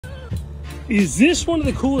Is this one of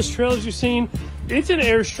the coolest trailers you've seen? It's an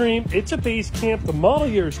Airstream, it's a Basecamp. The model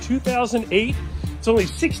year is 2008. It's only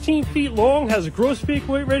 16 feet long, has a gross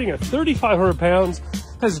vehicle weight rating of 3,500 pounds,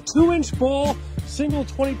 has a 2-inch ball, single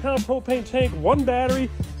 20-pound propane tank, 1 battery.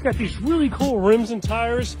 It's got these really cool rims and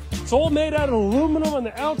tires. It's all made out of aluminum on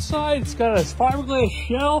the outside. It's got a fiberglass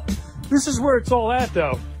shell. This is where it's all at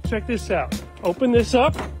though. Check this out. Open this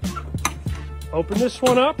up. Open this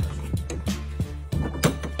one up.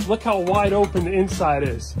 Look how wide open the inside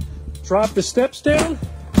is. Drop the steps down.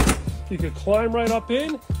 You could climb right up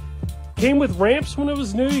in. Came with ramps when it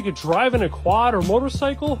was new. You could drive in a quad or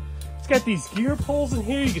motorcycle. It's got these gear poles in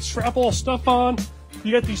here. You can strap all stuff on.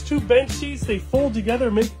 You got these 2 bench seats. They fold together,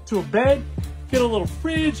 make it to a bed. Get a little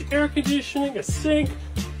fridge, air conditioning, a sink,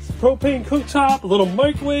 propane cooktop, a little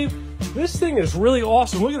microwave. This thing is really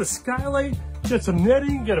awesome. Look at the skylight. Got some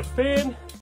netting, got a fan.